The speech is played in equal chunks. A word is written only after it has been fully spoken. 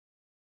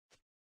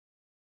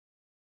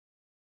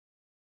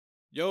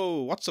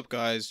Yo, what's up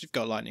guys? You've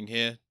got Lightning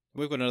here.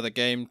 We've got another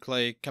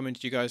gameplay coming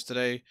to you guys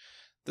today.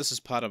 This is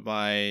part of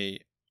my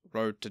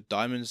Road to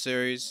Diamond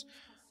series.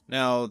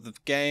 Now, the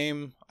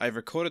game, I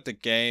recorded the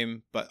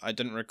game, but I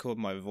didn't record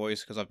my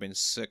voice because I've been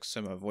sick,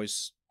 so my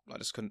voice, I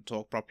just couldn't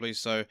talk properly.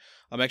 So,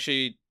 I'm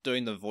actually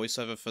doing the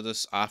voiceover for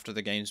this after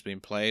the game's been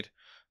played,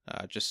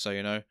 just so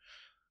you know.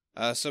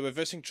 So we're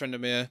versing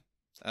TRYNDAMERE.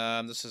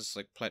 This is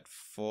like Plat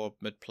 4,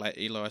 mid-plat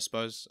Elo, I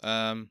suppose.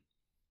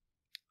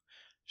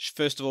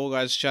 First of all,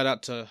 guys, shout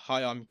out to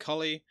Hi, I'm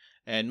Collie,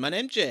 and my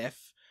name's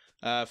Jeff.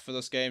 For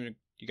this game,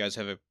 you guys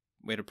we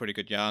had a pretty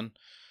good yarn,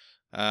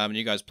 and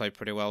you guys played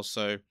pretty well.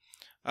 So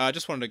I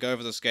just wanted to go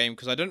over this game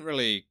because I didn't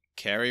really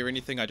carry or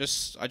anything. I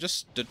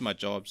just did my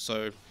job.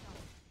 So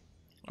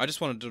I just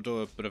wanted to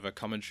do a bit of a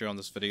commentary on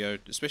this video,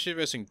 especially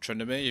versing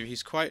TRYNDAMERE.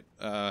 He's quite,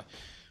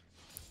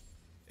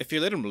 if you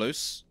let him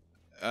loose,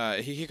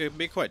 he can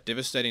be quite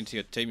devastating to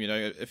your team. You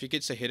know, if he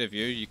gets ahead of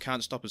you, you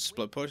can't stop his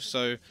split push.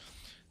 So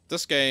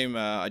this game,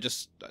 I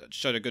just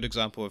showed a good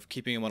example of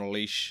keeping him on a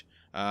leash,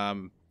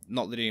 not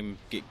letting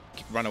him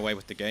run away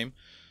with the game.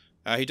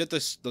 He did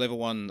the level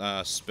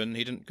 1 spin.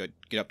 He didn't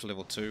get up to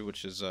level 2,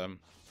 which is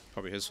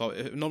probably his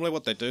fault. Normally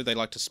what they do, they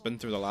like to spin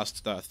through the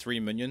last 3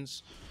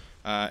 minions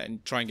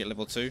and try and get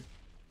level 2,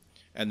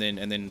 and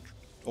then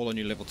all on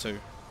you level 2,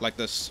 like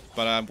this.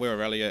 But we're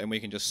IRELIA and we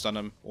can just stun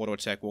him, auto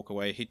attack, walk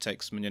away. He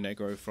takes minion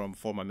aggro from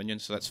 4 of my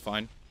minions, so that's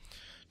fine.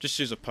 Just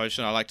use a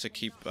potion. I like to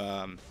keep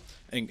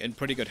in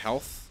pretty good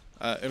health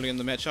early in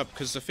the matchup,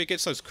 because if he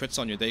gets those crits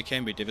on you, they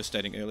can be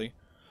devastating early.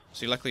 So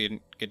he luckily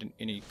didn't get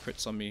any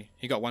crits on me.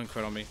 He got 1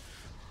 crit on me.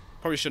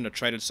 Probably shouldn't have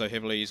traded so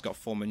heavily. He's got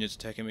 4 minions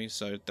attacking me,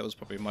 so that was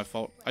probably my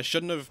fault. I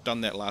shouldn't have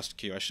done that last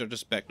Q. I should have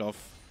just backed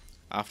off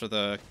after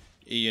the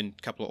E and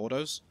a couple of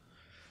autos.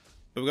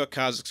 But we've got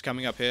Kha'Zix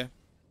coming up here.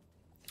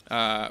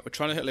 We're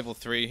trying to hit level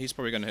 3. He's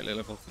probably going to hit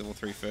level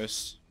 3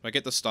 first. I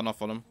get the stun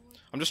off on him.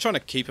 I'm just trying to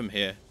keep him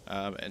here.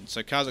 And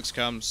so Kha'Zix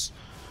comes.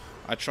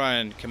 I try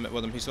and commit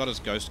with him. He's got his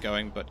ghost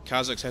going, but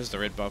Kha'Zix has the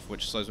red buff,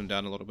 which slows him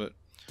down a little bit.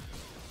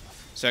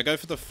 So I go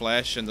for the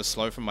flash and the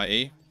slow from my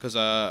E, because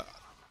the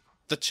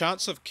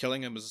chance of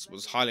killing him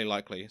was highly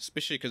likely,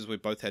 especially because we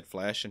both had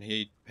flash and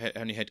he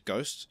only had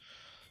ghost.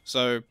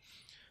 So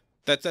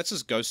that's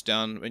his ghost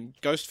down. I mean,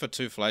 ghost for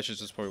 2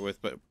 flashes is probably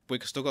worth, but we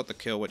still got the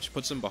kill, which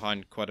puts him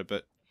behind quite a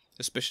bit.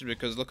 Especially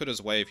because look at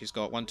his wave. He's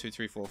got 1, 2,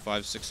 3, 4,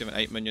 5, 6, 7,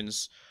 8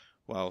 minions.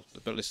 Well, a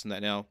bit less than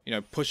that now. You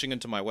know, pushing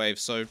into my wave.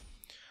 So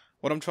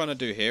what I'm trying to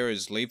do here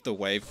is leave the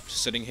wave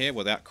sitting here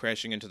without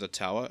crashing into the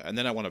tower, and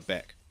then I want to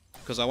back,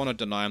 because I want to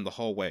deny him the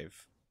whole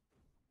wave.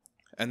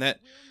 And that,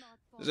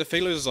 if he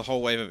loses a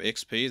whole wave of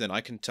XP, then I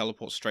can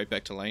teleport straight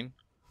back to lane.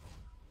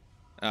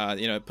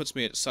 You know, it puts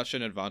me at such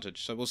an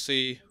advantage. So we'll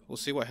see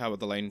how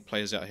the lane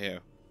plays out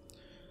here.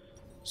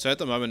 So at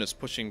the moment it's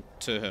pushing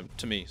to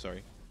me,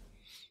 sorry.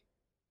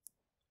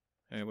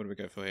 And what do we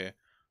go for here?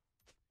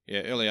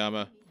 Yeah, early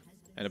armor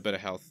and a bit of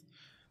health.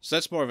 So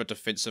that's more of a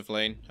defensive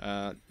lane.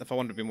 If I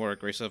wanted to be more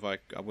aggressive, I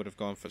would have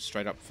gone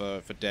straight up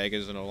for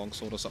daggers and a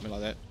longsword or something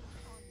like that.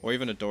 Or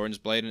even a Doran's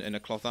blade in a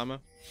cloth armor.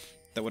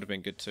 That would have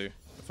been good too,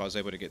 if I was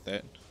able to get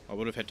that. I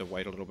would have had to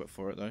wait a little bit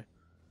for it though.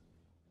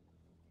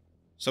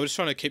 So we're just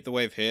trying to keep the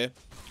wave here.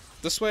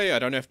 This way I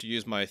don't have to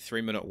use my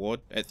 3-minute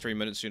ward. At 3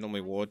 minutes you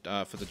normally ward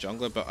for the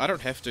jungler, but I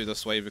don't have to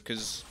this way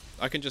because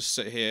I can just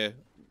sit here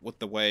with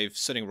the wave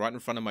sitting right in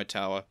front of my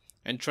tower,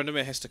 and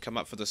TRYNDAMERE has to come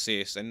up for the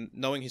CS, and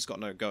knowing he's got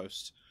no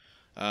ghost.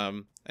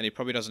 And he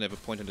probably doesn't have a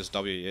point in his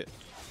W yet.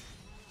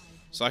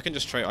 So I can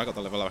just trade. I got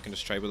the level up, I can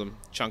just trade with him,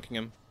 chunking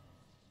him.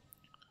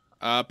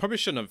 Probably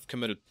shouldn't have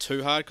committed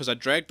too hard, because I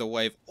dragged the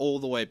wave all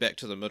the way back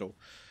to the middle.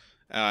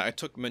 I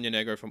took minion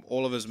aggro from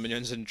all of his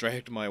minions and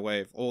dragged my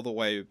wave all the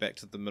way back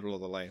to the middle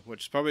of the lane,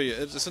 which probably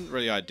isn't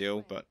really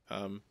ideal, but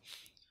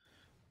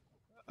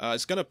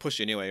it's going to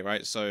push anyway,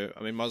 right? So,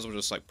 I mean, might as well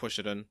just like push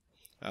it in,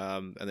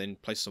 and then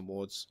place some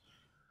wards.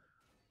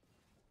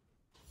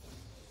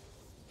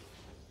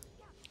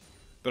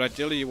 But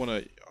ideally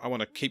I want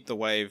to keep the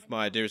wave.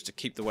 My idea is to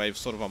keep the wave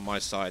sort of on my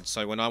side,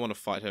 so when I want to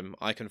fight him,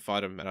 I can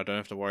fight him and I don't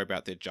have to worry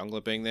about their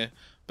jungler being there.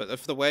 But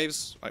if the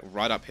wave's like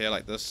right up here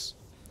like this,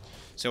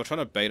 see, we're trying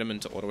to bait him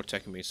into auto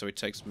attacking me so he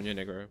takes minion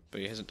aggro, but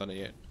he hasn't done it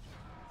yet.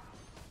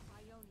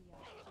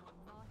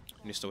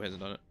 And he still hasn't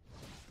done it.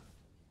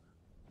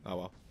 Oh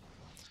well.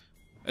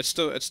 It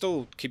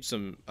still keeps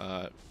him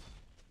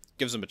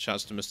gives him a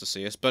chance to miss the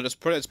CS, but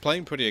it's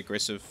playing pretty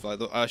aggressive. Like,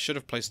 I should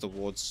have placed the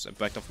wards and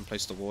backed off and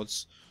placed the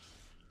wards.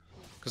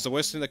 Because the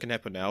worst thing that can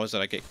happen now is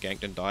that I get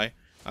ganked and die.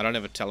 I don't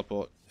have a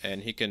teleport,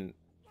 and he can...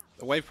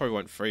 The wave probably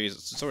won't freeze,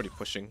 it's already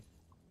pushing.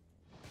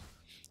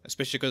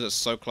 Especially because it's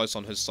so close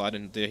on his side,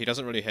 and he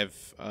doesn't really have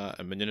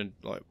a minion, and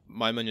like,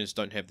 my minions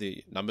don't have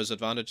the numbers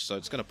advantage, so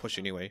it's going to push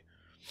anyway.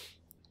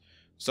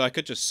 So I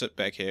could just sit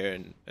back here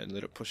and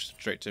let it push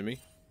straight to me.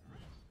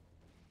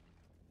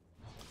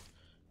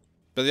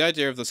 But the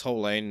idea of this whole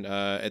lane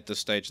at this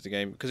stage of the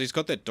game, because he's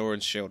got that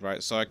Doran's shield,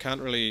 right, so I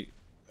can't really...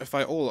 If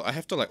I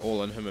have to like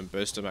all in him and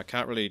burst him. I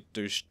can't really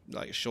do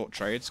like short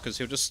trades because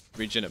he'll just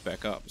regen it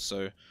back up.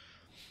 So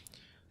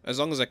as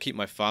long as I keep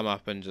my farm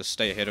up and just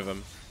stay ahead of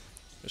him,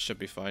 It should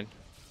be fine.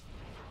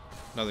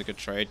 Another good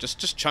trade.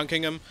 Just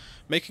chunking him,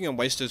 making him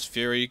waste his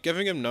fury,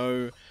 giving him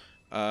no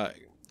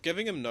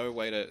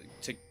way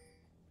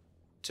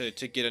to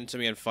get into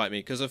me and fight me.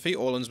 Because if he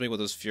all-ins me with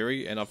his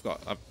fury and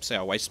say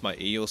I waste my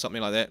E or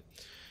something like that,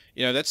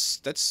 you know,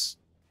 that's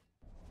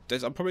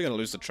I'm probably gonna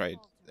lose the trade.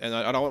 And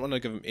I don't want to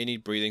give him any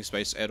breathing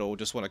space at all.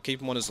 Just want to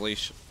keep him on his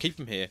leash, keep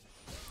him here,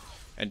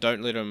 and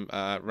don't let him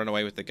run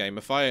away with the game.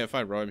 If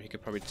I roam, he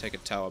could probably take a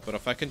tower. But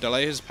if I can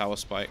delay his power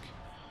spike,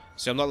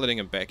 see, I'm not letting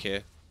him back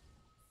here.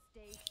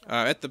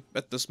 At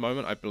this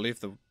moment, I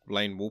believe the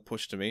lane will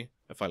push to me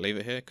if I leave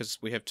it here, because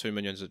we have 2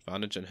 minions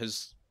advantage, and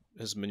his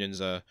minions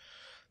are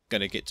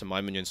gonna get to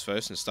my minions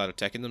first and start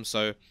attacking them.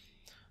 So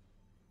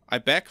I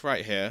back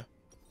right here.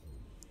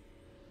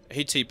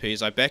 He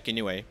TPs, I back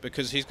anyway,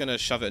 because he's going to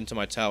shove it into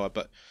my tower,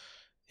 but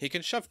he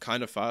can shove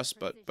kind of fast,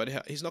 but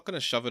he's not going to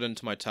shove it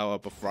into my tower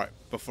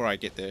before I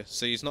get there.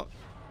 So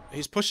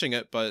he's pushing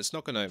it, but it's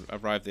not going to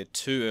arrive there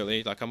too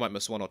early. Like, I might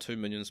miss 1 or 2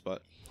 minions,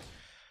 but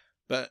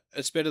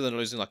it's better than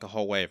losing like a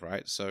whole wave,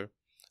 right? So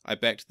I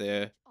backed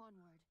there,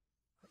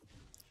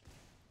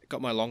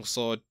 got my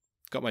longsword,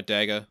 got my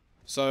dagger.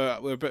 So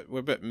we're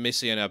a bit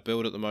messy in our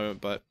build at the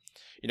moment, but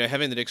you know,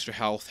 having that extra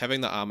health, having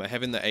the armor,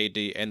 having the AD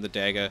and the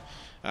dagger,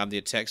 the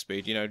attack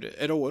speed, you know,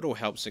 it all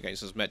helps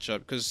against this matchup,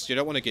 because you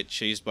don't want to get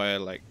cheesed by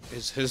like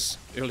his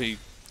early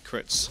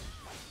crits.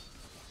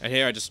 And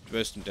here I just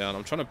burst him down.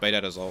 I'm trying to bait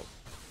out his ult.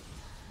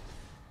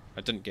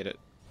 I didn't get it.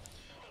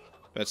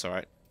 That's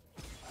alright.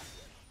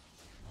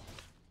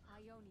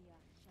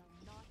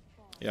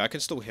 Yeah, I can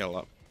still heal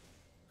up.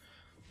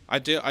 I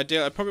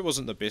probably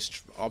wasn't the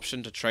best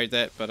option to trade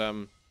that, but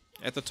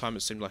at the time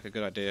it seemed like a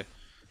good idea.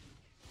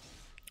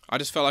 I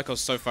just felt like I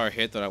was so far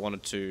ahead that I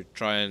wanted to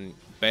try and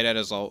bait out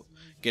his ult,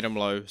 get him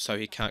low so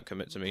he can't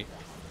commit to me.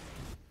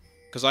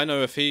 Because I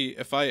know if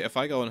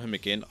I go on him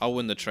again, I'll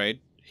win the trade.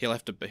 He'll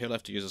have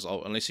to use his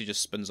ult unless he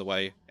just spins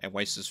away and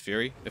wastes his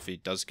fury, if he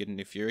does get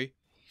any fury.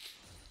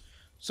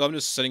 So I'm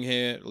just sitting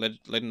here,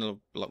 letting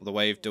the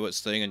wave do its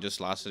thing and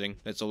just last hitting.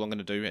 That's all I'm going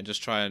to do, and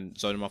just try and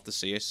zone him off the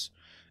CS.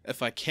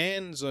 If I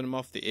can zone him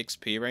off the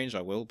XP range,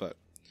 I will, but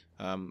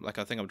like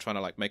I think I'm trying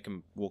to like make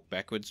him walk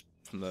backwards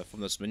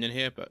from this minion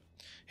here, but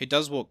he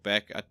does walk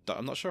back.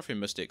 I'm not sure if he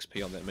missed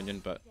XP on that minion,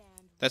 but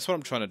that's what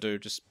I'm trying to do.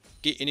 Just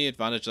get any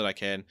advantage that I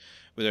can,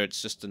 whether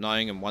it's just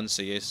denying him 1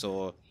 CS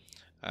or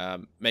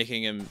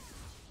denying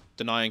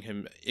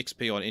him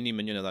XP on any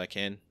minion that I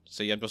can.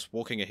 So yeah, I'm just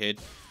walking ahead,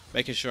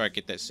 making sure I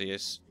get that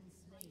CS,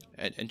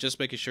 and just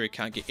making sure he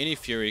can't get any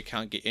fury,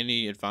 can't get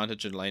any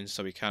advantage in lane,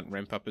 so he can't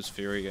ramp up his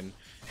fury and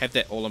have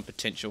that all-in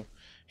potential.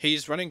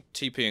 He's running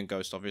TP and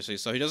Ghost, obviously,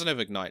 so he doesn't have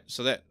Ignite.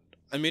 So that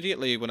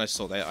immediately when I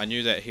saw that, I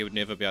knew that he would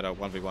never be able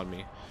to 1v1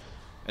 me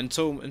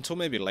until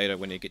maybe later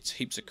when he gets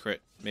heaps of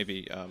crit,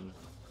 maybe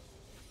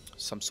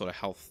some sort of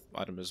health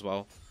item as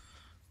well.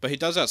 But he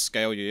does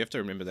outscale you. You have to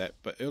remember that.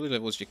 But early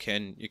levels, you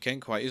can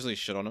quite easily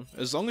shit on him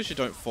as long as you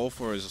don't fall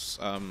for his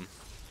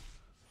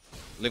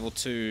level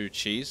 2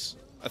 cheese.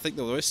 I think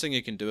the worst thing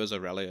you can do as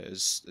IRELIA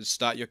is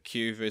start your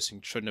queue versus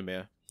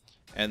TRYNDAMERE,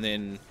 and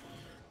then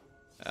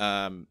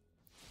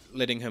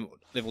letting him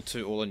level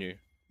 2 all on you.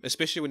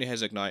 Especially when he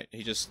has Ignite,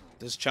 his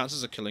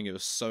chances of killing you are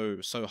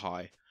so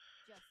high.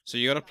 So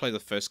you gotta play the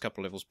first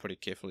couple levels pretty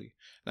carefully.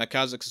 Now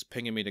Kha'Zix is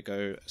pinging me to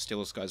go steal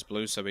this guy's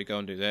blue, so we go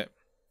and do that.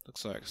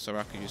 Looks like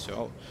Soraka used to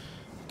ult.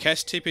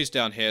 Cass TP's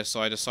down here,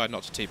 so I decide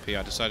not to TP.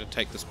 I decided to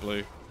take this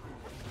blue.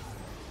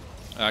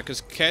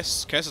 Because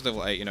Cass is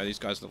level 8, you know, these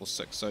guys are level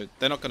 6, so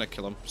they're not gonna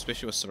kill him,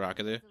 especially with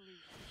Soraka there.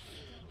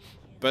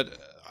 But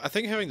I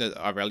think having the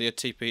IRELIA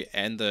TP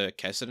and the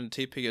Kassadin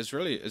TP is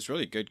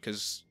really good,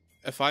 because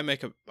if I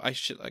make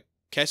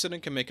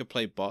Kassadin can make a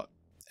play bot,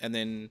 and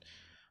then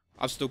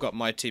I've still got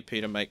my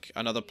TP to make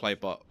another play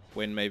bot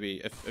when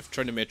maybe if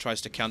TRYNDAMERE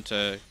tries to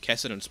counter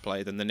Kassadin's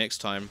play, then the next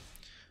time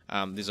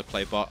there's a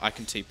play bot, I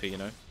can TP, you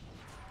know.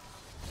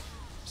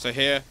 So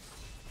here,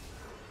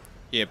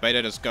 yeah,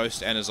 baited his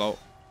Ghost and his ult.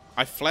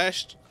 I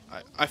flashed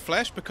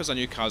because I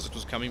knew Kha'Zix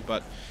was coming,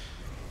 but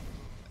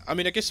I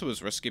mean, I guess it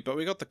was risky, but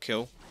we got the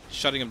kill,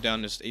 shutting him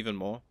down just even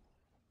more.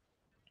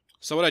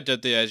 So what I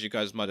did there, as you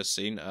guys might have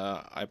seen,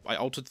 I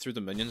ulted through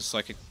the minions so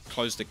I could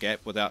close the gap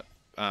without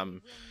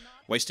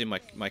wasting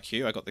my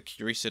Q. I got the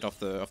Q reset off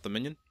the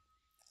minion.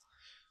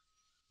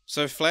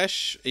 So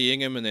flash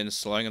E-ing him and then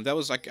slowing him. That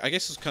was like, I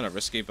guess it was kind of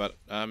risky, but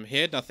he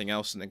had nothing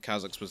else, and then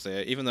Kha'Zix was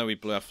there, even though we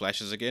blew our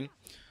flashes again.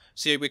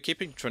 So yeah, we're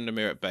keeping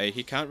TRYNDAMERE at bay.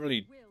 He can't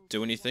really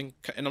do anything,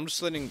 and I'm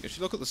just letting, if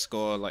you look at the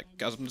score, like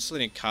guys, I'm just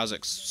letting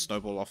Kha'Zix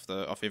snowball off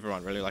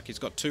everyone really. Like, he's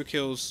got 2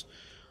 kills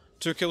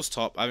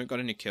top. I haven't got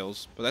any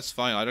kills, but that's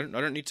fine. I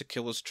don't need to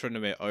kill this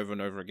TRYNDAMERE over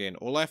and over again.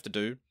 All I have to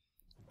do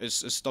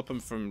is stop him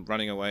from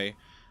running away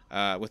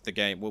with the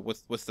game,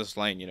 with this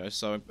lane, you know.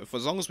 So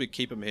as long as we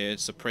keep him here,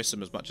 suppress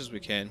him as much as we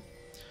can.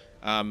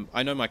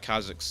 I know my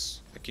Kha'Zix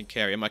can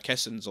carry, and my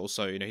Kassadin's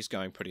also, you know, he's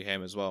going pretty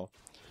ham as well.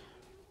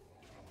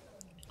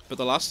 But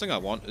the last thing I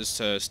want is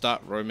to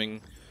start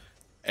roaming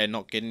and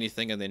not get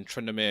anything, and then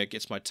TRYNDAMERE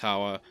gets my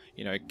tower,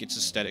 you know, gets a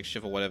static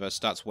shift or whatever,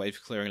 starts wave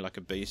clearing like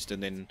a beast,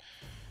 and then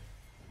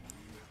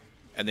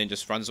and then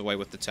just runs away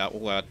with the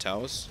all our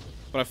towers.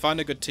 But I find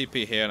a good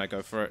TP here and I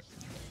go for it.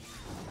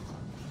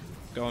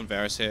 Go on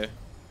Varus here.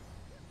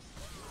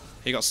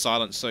 He got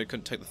silenced, so he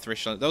couldn't take the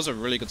threshold. That was a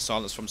really good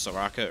silence from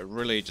Soraka. It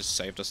really just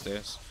saved us there.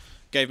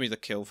 Gave me the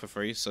kill for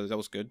free, so that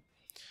was good.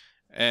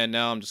 And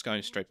now I'm just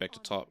going straight back to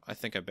top. I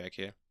think I'm back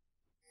here.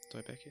 Do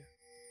I back here?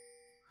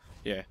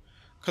 Yeah.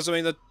 Because, I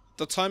mean,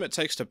 the time it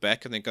takes to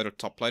back and then go to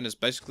top lane is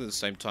basically the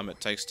same time it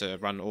takes to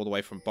run all the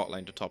way from bot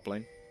lane to top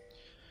lane.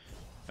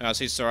 And I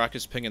see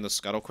Soraka's pinging the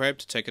Scuttle Crab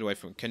to take it away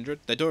from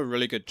Kindred. They do a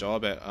really good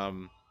job at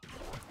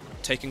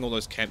taking all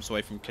those camps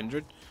away from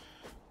Kindred.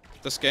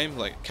 This game,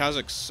 like,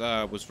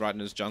 Kha'Zix was right in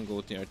his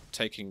jungle, you know,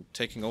 taking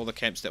all the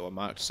camps that were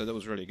marked, so that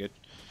was really good.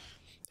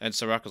 And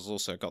Soraka's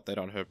also got that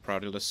on her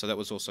priority list, so that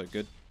was also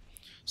good.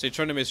 See,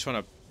 Tryndamere's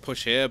trying to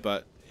push here,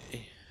 but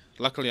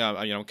luckily,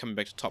 I'm coming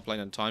back to top lane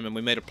in time, and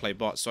we made a play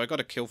bot, so I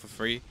got a kill for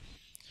free.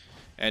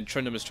 And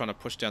Tryndamere's trying to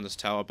push down this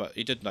tower, but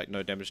he did like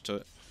no damage to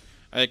it.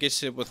 I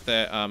guess with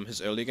that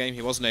his early game,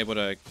 he wasn't able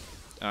to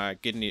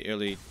get any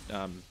early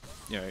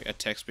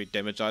attack speed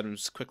damage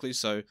items quickly,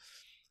 so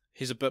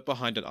he's a bit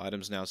behind in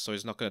items now, so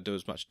he's not going to do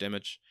as much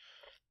damage,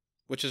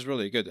 which is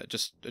really good. It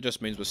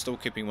just means we're still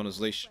keeping him on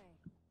his leash.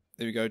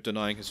 There we go,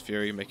 denying his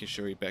fury, making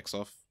sure he backs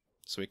off,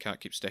 so he can't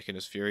keep stacking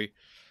his fury.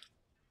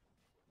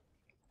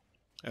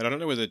 And I don't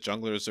know whether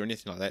jungler is or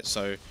anything like that,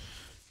 so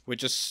we're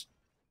just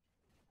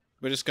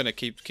gonna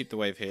keep the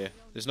wave here.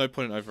 There's no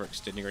point in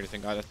overextending or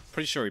anything. I'm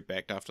pretty sure he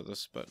backed after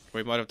this, but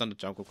we might have done the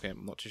jungle camp.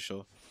 I'm not too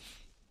sure.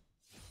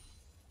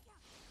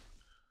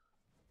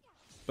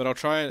 But I'll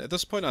try, at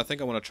this point I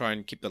think I want to try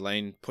and keep the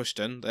lane pushed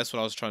in. That's what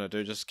I was trying to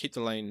do, just keep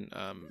the lane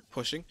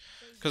pushing.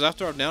 Because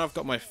now I've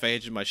got my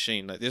Phage and my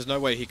Sheen. Like, there's no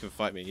way he can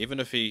fight me. Even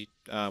if he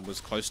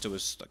was close to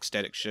his like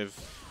static Shiv.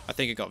 I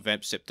think he got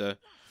Vamp Scepter.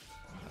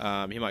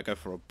 He might go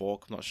for a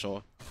Bork, I'm not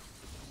sure.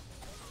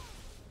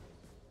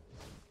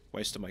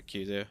 Wasted my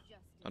Q there,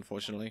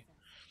 unfortunately.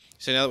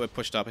 So now that we're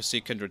pushed up, I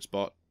see Kindred's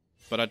bot.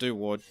 But I do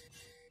ward.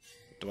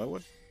 Do I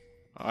ward?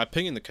 I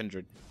ping in the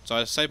Kindred. So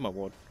I saved my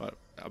ward.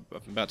 I'm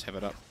about to have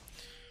it up.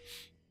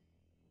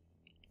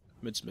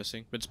 Mid's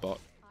missing. Mid's bot.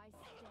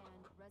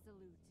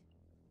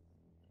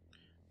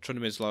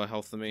 Tryndamere's lower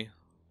health than me,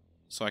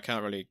 so I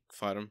can't really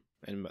fight him,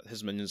 and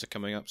his minions are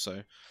coming up,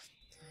 so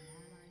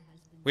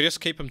we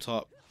just keep him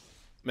top,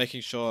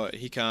 making sure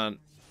he can't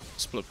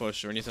split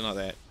push or anything like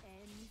that.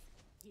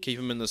 Keep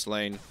him in this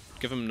lane.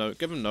 Give him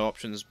no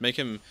options. Make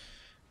him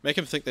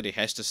think that he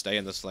has to stay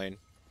in this lane.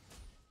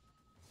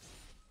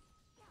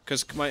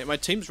 Because my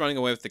team's running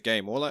away with the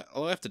game. All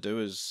I have to do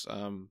is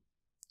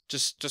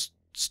just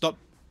stop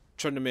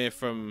Tryndamere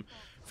from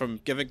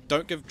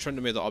don't give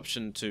Tryndamere the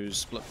option to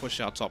split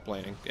push our top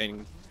lane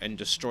and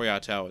destroy our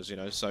towers, you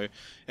know. So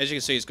as you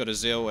can see, he's got a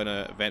Zeal and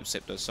a Vamp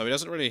Scepter, so he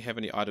doesn't really have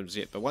any items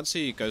yet, but once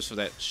he goes for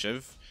that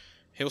Shiv,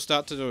 he'll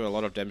start to do a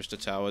lot of damage to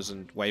towers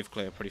and wave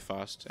clear pretty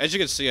fast. As you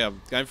can see,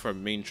 I'm going for a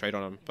mean trade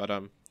on him, but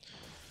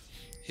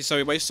so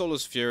he wastes all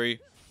his fury.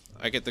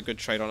 I get the good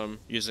trade on him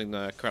using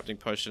the corrupting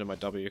potion in my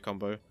W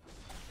combo.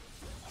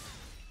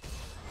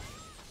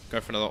 Go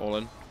for another all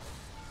in.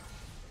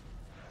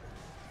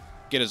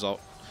 Get his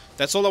ult.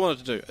 That's all I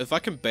wanted to do. If I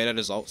can bait at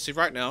his ult. See,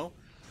 right now,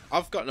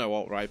 I've got no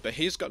ult, right? But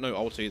he's got no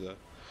ult either.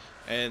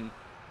 And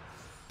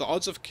the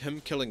odds of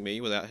him killing me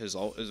without his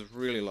ult is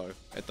really low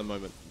at the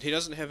moment. He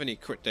doesn't have any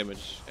crit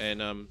damage,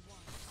 and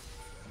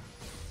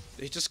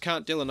he just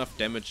can't deal enough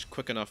damage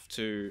quick enough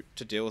to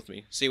deal with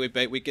me. See,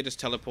 we get his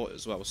teleport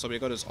as well. So we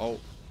got his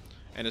ult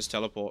and his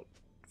teleport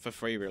for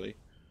free, really.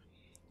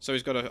 So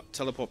he's got to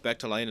teleport back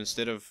to lane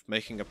instead of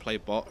making a play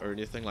bot or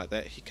anything like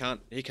that. He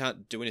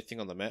can't do anything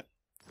on the map.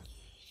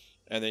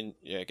 And then,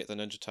 yeah, get the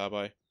Ninja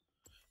Tabai.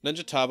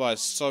 Ninja Tabai is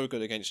so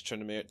good against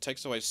Tryndamere. It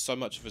takes away so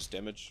much of his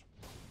damage.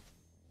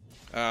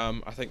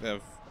 I think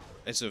they've,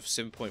 as of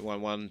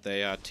 7.11,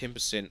 they are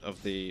 10%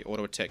 of the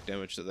auto attack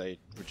damage that they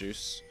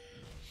reduce.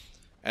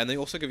 And they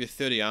also give you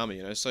 30 armor,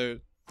 you know, so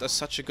that's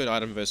such a good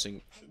item versus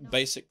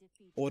basic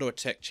auto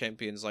attack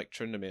champions like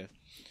Tryndamere,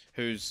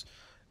 whose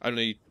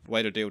only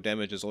way to deal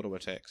damage is auto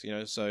attacks, you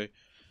know, so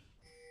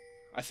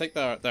I think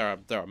they're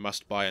a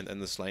must buy in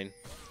this lane.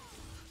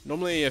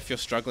 Normally, if you're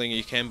struggling,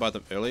 you can buy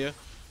them earlier,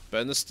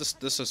 but in this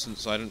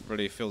instance, I didn't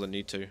really feel the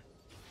need to.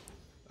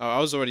 I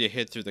was already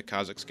ahead through the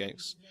Kha'Zix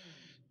ganks.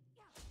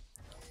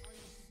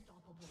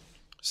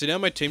 See, now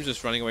my team's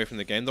just running away from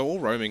the game. They're all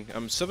roaming.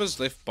 Sivir's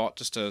left bot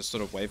just to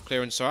sort of wave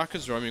clear, and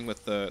Soraka's roaming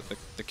with the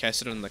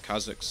Kassadin and the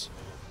Kha'Zix.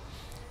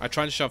 I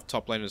try and shove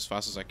top lane as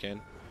fast as I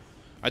can.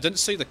 I didn't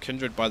see the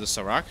Kindred by the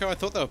Soraka. I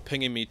thought they were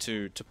pinging me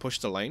to push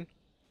the lane.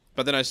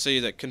 But then I see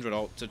that Kindred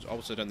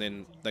ulted and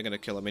then they're going to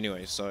kill him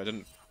anyway, so I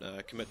didn't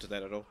commit to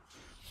that at all.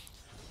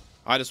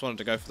 I just wanted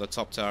to go for the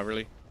top tower,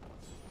 really.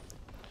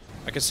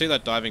 I can see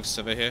that diving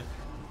Sivir here.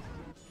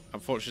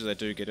 Unfortunately, they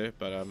do get her,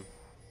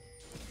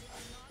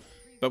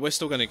 but we're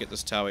still going to get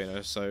this tower, you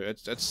know, so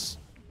it's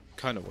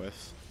kind of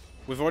worth.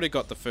 We've already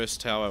got the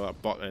first tower,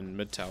 bot and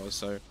mid tower,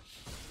 so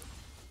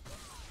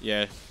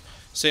yeah.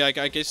 See, I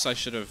guess I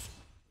should have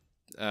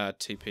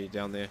TP'd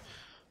down there,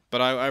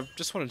 but I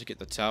just wanted to get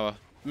the tower.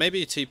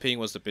 Maybe TPing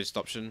was the best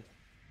option,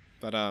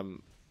 But I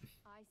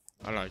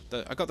don't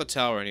know. I got the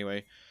tower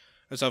anyway.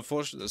 It's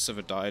unfortunate that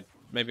Sivir died.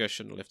 Maybe I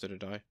shouldn't have left her to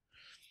die.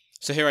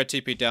 So here I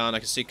TP down. I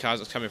can see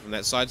Kha'Zix coming from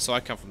that side, so I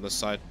come from this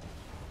side.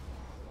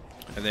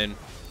 And then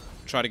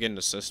try to get an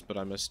assist, but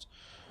I missed.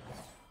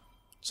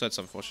 So that's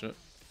unfortunate.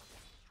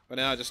 But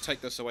now I just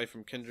take this away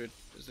from Kindred.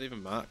 Is it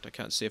even marked? I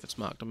can't see if it's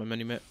marked on my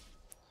mini-map.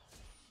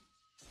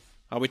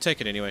 Oh, we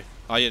take it anyway.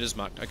 Oh yeah, it is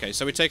marked. Okay,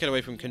 so we take it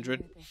away from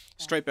Kindred.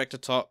 Straight back to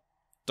top.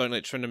 Don't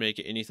let Tryndamere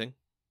get anything.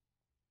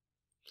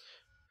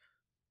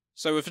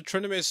 So if a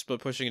Tryndamere is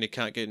split pushing and he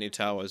can't get any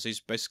towers, he's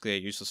basically a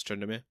useless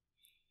Tryndamere.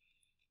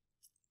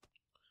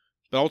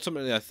 But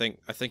ultimately, I think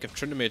if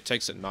Tryndamere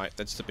takes it knight,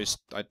 that's the best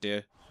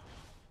idea.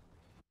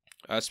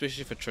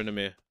 Especially for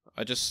Tryndamere.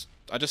 I just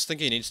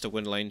think he needs to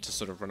win lane to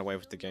sort of run away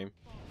with the game.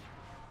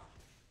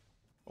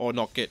 Or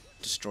not get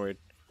destroyed.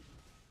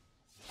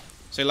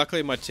 So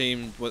luckily my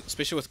team,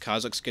 especially with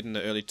Kha'Zix getting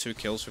the early 2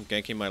 kills from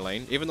ganking my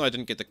lane, even though I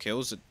didn't get the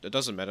kills, it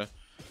doesn't matter.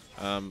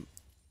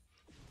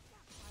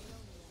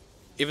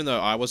 Even though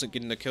I wasn't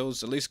getting the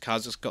kills, at least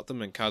Kha'Zix got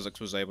them, and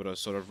Kha'Zix was able to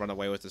sort of run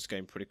away with this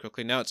game pretty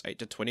quickly. Now it's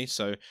 8-20,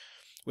 so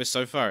we're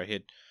so far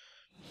ahead.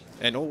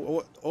 And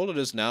all it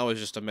is now is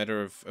just a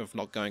matter of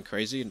not going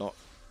crazy, not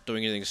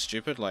doing anything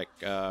stupid, like,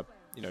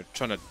 you know,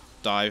 trying to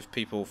dive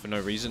people for no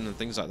reason and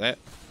things like that.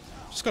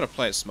 Just got to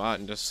play it smart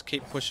and just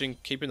keep pushing,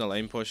 keeping the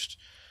lane pushed,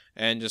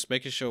 and just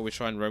making sure we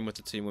try and roam with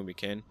the team when we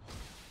can.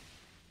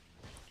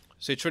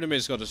 See,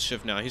 Tryndamere's got his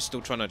shift now. He's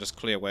still trying to just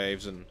clear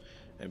waves and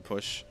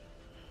push.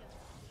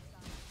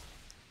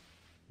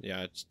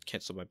 Yeah, I just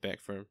cancelled my back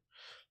for him.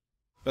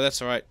 But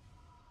that's alright.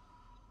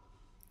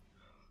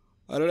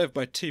 I don't have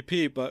my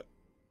TP, but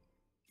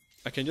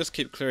I can just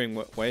keep clearing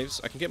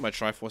waves. I can get my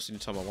Triforce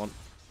anytime I want.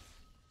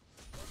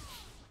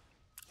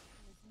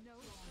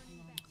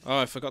 Oh,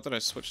 I forgot that I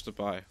switched to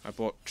buy. I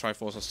bought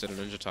Triforce instead of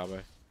Ninja Turbo.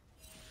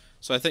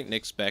 So I think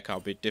next back I'll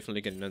be definitely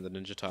getting in the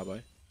Ninja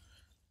Turbo.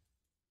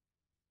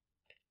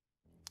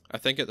 I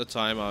think at the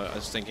time I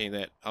was thinking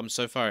that I'm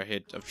so far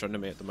ahead of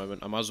Tryndamere at the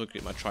moment, I might as well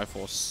get my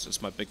Triforce.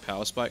 It's my big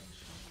power spike.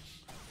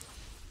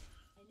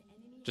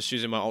 Just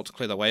using my ult to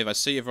clear the wave. I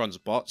see everyone's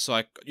bot, so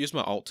I use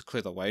my ult to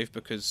clear the wave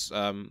because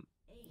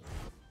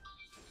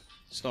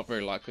it's not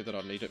very likely that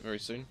I'll need it very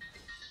soon.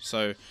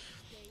 So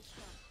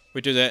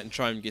we do that and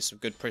try and get some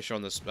good pressure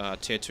on this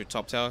tier 2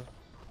 top tower.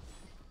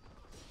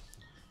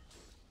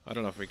 I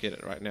don't know if we get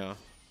it right now.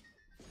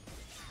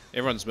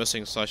 Everyone's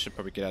missing, so I should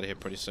probably get out of here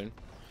pretty soon.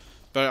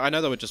 But I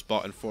know they were just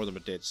bot and 4 of them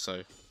are dead,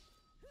 so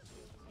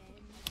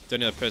the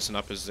only other person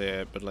up is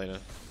their mid laner.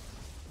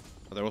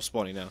 Oh, they're all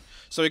spawning now.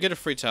 So we get a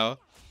free tower.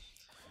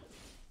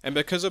 And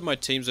because of my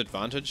team's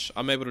advantage,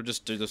 I'm able to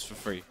just do this for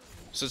free.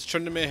 Since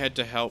Tryndamere had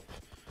to help,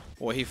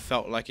 or he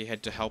felt like he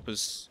had to help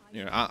his,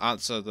 you know,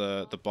 answer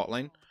the bot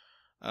lane,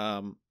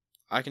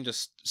 I can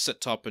just sit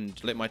top and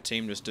let my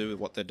team just do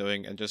what they're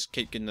doing and just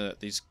keep getting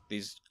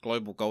these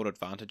global gold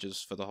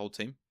advantages for the whole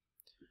team.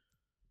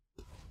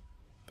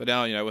 But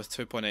now, you know, with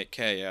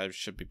 2.8k, I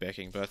should be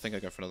backing, but I think I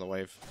go for another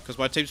wave. Because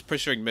my team's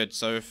pressuring mid,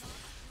 so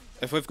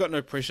if we've got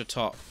no pressure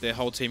top, their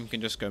whole team can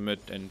just go mid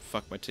and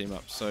fuck my team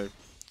up. So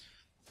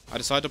I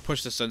decided to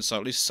push this in, so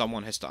at least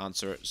someone has to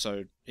answer it.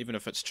 So even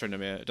if it's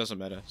Tryndamere, it doesn't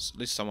matter. At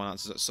least someone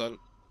answers it. So it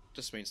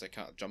just means they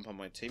can't jump on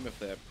my team if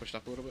they're pushed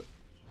up a little bit.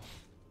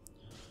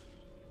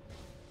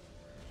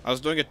 I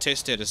was doing a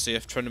test here to see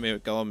if Tryndamere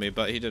would go on me,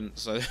 but he didn't,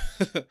 so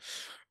that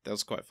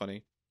was quite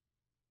funny.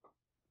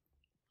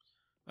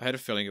 I had a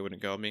feeling it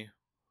wouldn't go on me.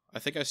 I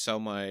think I sell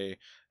my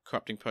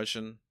corrupting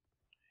potion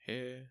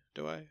here,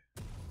 do I?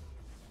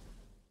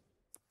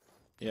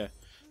 Yeah.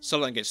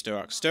 Sell it and get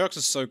Styrax. Styrax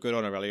is so good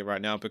on IRELIA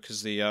right now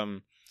because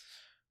the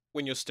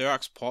when your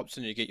Styrax pops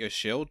and you get your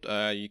shield,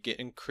 you get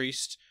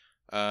increased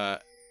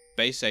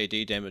base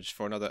AD damage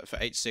for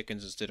 8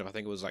 seconds instead of, I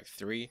think it was like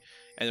 3.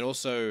 And it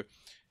also,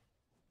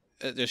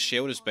 the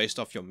shield is based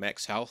off your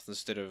max health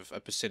instead of a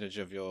percentage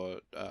of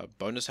your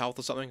bonus health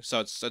or something. So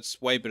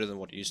it's way better than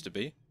what it used to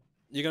be.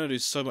 You're going to do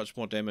so much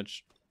more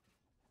damage.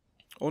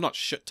 Or not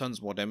shit tons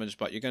more damage,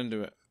 but you're going to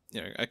do,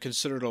 you know, a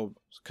considerable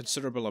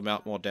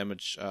amount more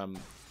damage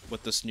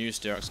with this new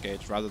Styrax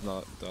gauge rather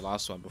than the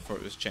last one before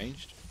it was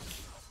changed.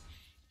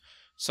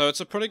 So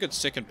it's a pretty good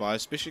second buy,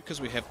 especially because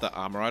we have the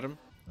armor item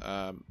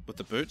with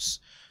the boots.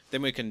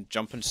 Then we can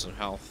jump into some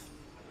health.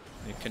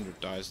 And Kindred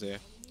dies there.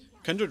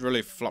 Kindred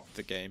really flopped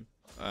the game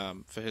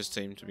for his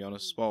team, to be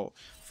honest. Well,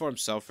 for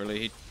himself, really.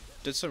 He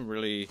did some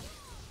really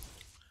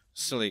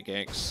silly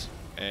ganks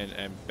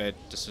and bad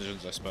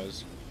decisions, I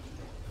suppose.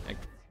 And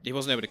he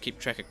wasn't able to keep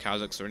track of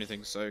Kha'Zix or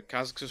anything, so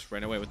Kha'Zix just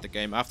ran away with the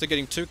game. After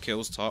getting 2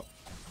 kills top,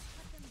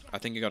 I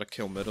think he got a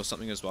kill mid or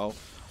something as well.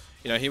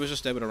 You know, he was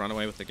just able to run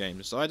away with the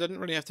game. So I didn't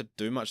really have to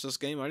do much this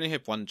game. I only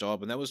had one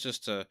job, and that was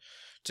just to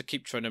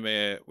keep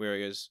Tryndamere where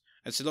he is.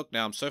 And so look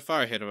now, I'm so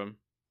far ahead of him.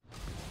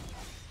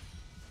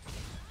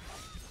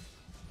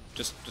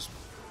 Just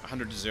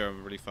 100 to 0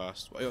 really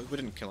fast. Well, we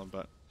didn't kill him,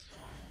 but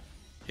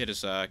he had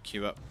his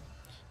Q up.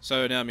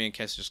 So now me and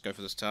Cass just go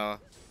for this tower.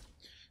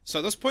 So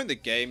at this point the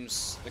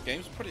game's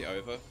pretty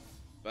over.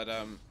 But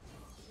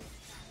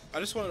I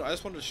just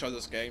wanted to show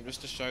this game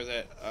just to show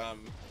that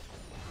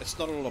it's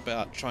not all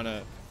about trying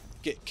to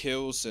get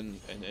kills and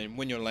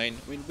win your lane.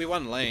 I mean, we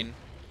won lane,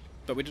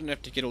 but we didn't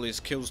have to get all these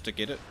kills to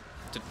get it.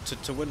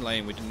 To win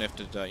lane, we didn't have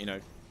to you know,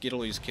 get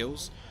all these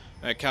kills.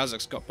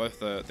 Kha'Zix got both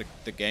the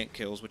gank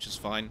kills, which is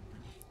fine.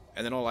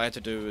 And then all I had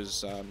to do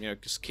is you know,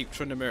 just keep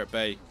TRYNDAMERE at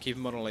bay, keep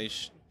him on a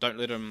leash, don't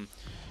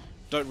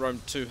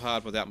roam too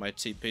hard without my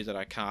TP that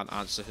I can't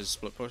answer his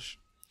split push.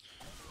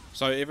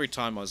 So every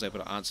time I was able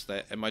to answer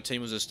that, and my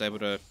team was just able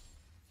to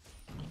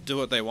do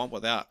what they want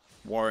without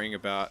worrying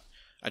about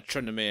a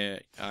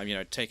TRYNDAMERE you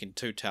know, taking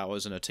 2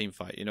 towers in a team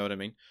fight. You know what I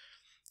mean?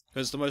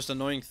 Because the most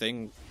annoying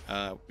thing,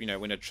 you know,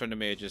 when a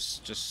TRYNDAMERE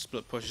just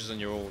split pushes and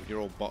you're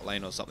all bot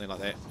lane or something like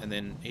that, and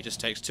then he just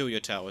takes 2 of your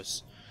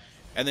towers,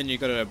 and then you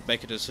got to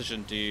make a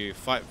decision: do you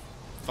fight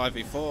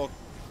 5v4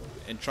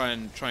 and try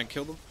and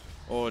kill them,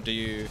 or do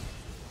you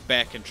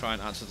back and try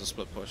and answer the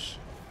split push?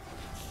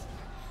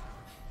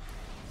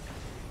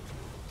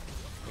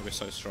 We're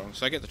so strong.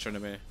 So I get the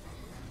TRYNDAMERE.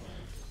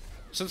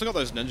 Since I got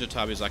those ninja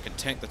tabis, I can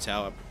tank the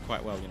tower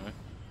quite well, you know.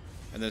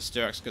 And then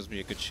Styrax gives me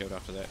a good shield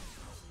after that.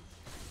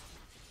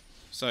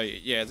 So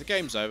yeah, the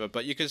game's over,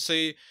 but you can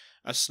see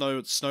a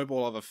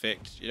snowball of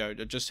effect, you know,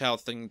 just how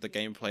the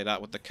game played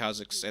out with the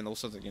Kha'Zix and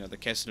also the, you know, the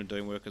Cassidy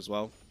doing work as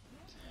well.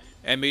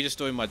 And me just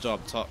doing my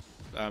job top.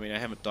 I mean, I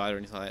haven't died or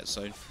anything like that,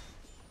 so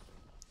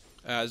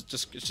it's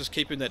just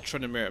keeping that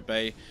TRYNDAMERE at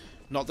bay,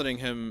 not letting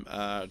him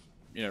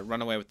you know,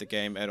 run away with the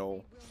game at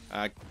all.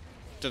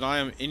 Deny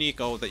him any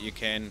gold that you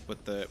can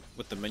with the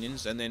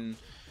minions, and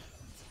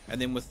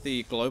then with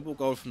the global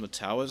gold from the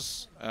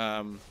towers, you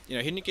know,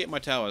 he didn't get my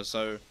towers,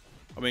 so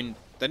I mean,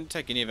 they didn't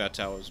take any of our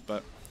towers,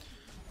 but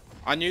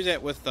I knew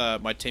that with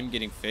my team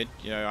getting fed,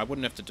 you know, I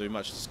wouldn't have to do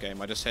much this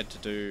game. I just had to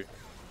do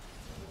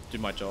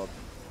my job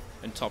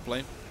in top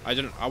lane.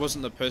 I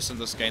wasn't the person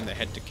this game that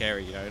had to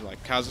carry, you know,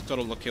 like Kha'Zix got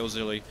all the kills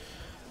early,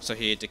 so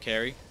he had to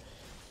carry.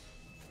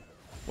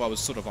 Well, it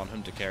was sort of on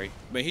him to carry.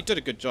 I mean, he did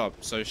a good job,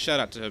 so shout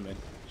out to him, and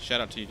shout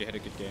out to you, you had a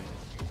good game.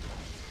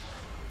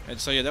 And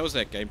so yeah, that was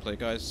that gameplay,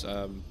 guys.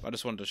 I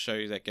just wanted to show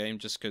you that game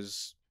just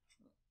because,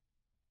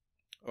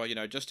 well, you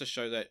know, just to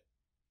show that,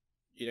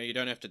 you know, you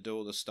don't have to do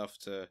all this stuff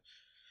to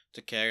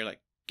carry, like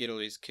get all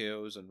these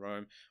kills and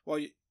roam.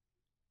 Well,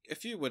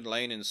 if you win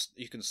lane and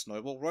you can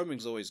snowball,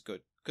 roaming's always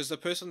good, because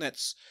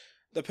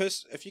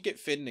if you get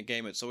fed in a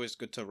game, it's always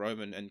good to roam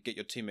and get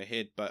your team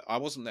ahead. But I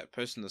wasn't that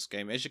person this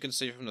game, as you can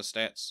see from the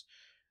stats.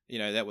 You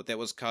know, that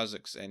was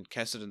Kha'Zix and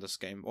Cassidy in this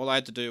game. All I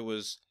had to do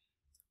was,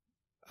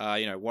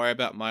 you know, worry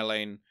about my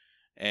lane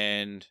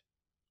and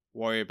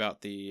worry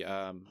about the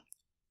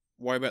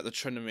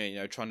TRYNDAMERE, you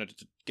know, trying to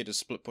get his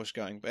split push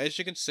going. But as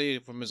you can see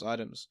from his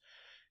items,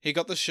 he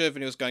got the Shiv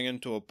and he was going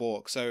into a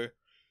Bork, so,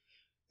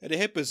 and he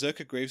had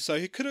Berserker Greaves, so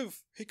he could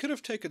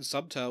have taken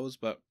some towers,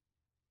 but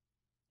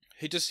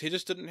he just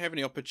didn't have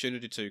any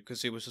opportunity to,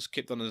 because he was just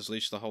kept on his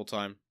leash the whole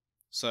time.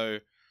 So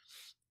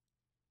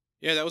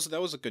yeah, that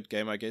was a good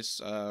game, I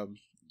guess.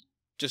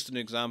 Just an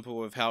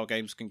example of how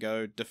games can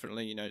go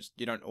differently. You know,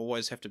 you don't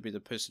always have to be the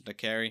person to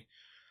carry.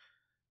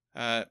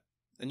 And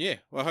yeah,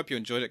 well, I hope you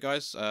enjoyed it,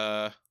 guys.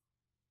 I'll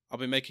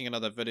be making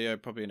another video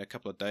probably in a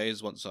couple of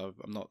days once I'm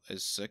not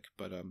as sick.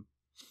 But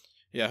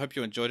yeah, I hope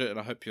you enjoyed it, and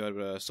I hope you able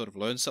to sort of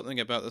learn something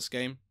about this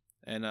game.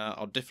 And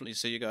I'll definitely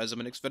see you guys in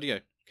my next video.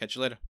 Catch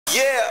you later.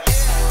 Yeah.